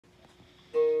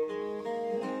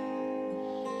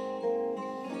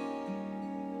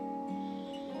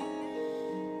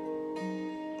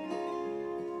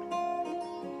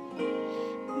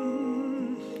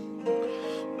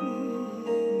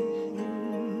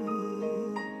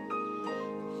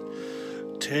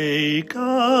Take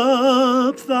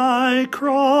up thy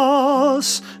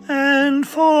cross and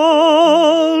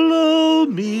follow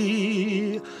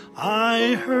me.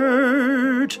 I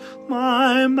heard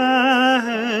my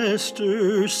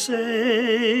Master say,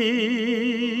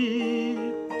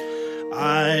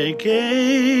 I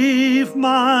gave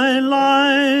my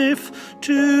life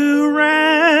to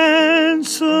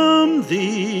ransom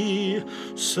thee.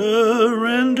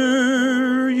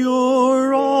 Surrender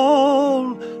your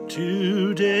all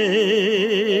today.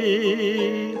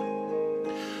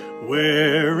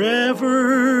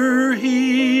 Wherever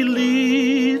he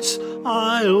leads,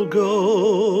 I'll go.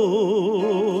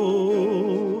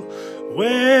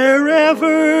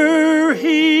 Wherever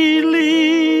he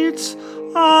leads,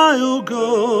 I'll go.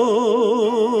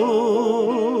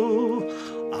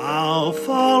 I'll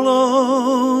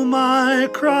follow my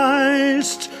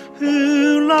Christ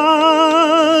who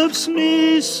loves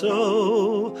me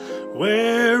so.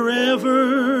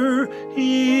 Wherever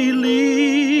he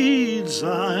leads,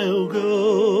 I'll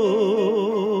go.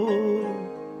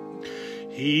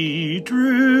 He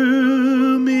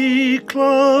drew me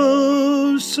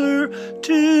closer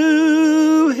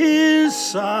to his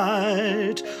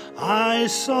side. I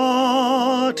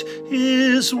sought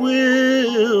his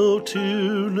will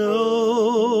to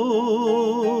know,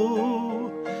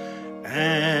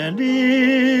 and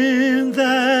in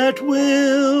that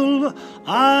will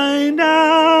I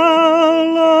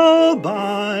now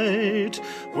abide.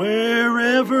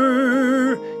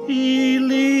 Wherever he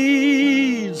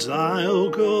leads, I'll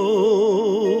go.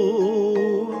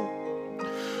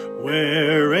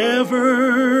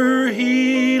 Wherever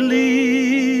he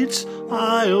leads,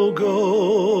 I'll go.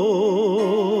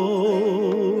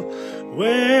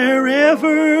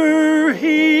 Wherever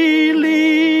he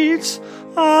leads,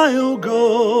 I'll go.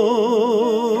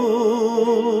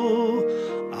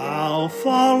 I'll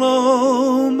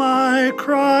follow my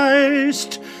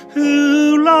Christ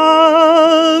who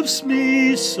loves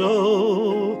me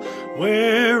so.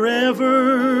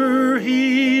 Wherever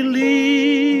he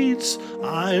leads,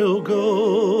 I'll go.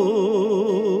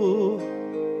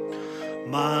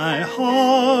 My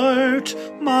heart,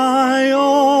 my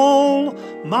all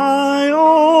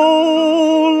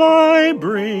I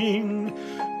bring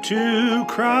to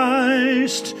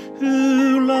Christ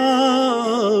who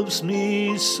loves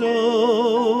me so.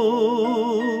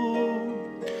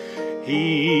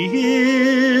 He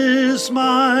is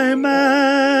my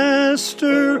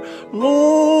Master,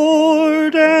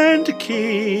 Lord and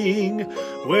King.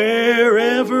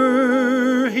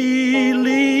 Wherever he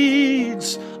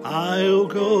leads, I'll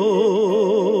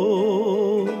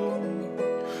go.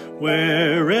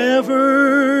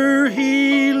 Wherever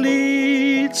he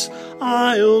leads,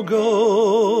 I'll go.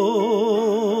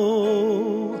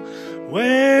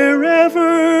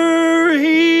 Wherever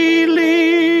he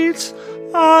leads,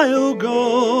 I'll go.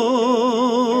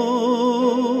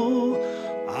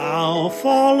 I'll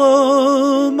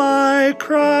follow my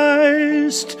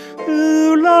Christ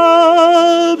who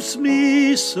loves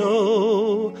me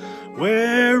so.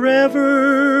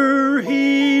 Wherever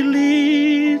he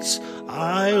leads,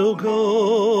 I'll go.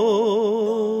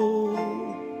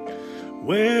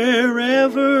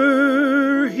 Wherever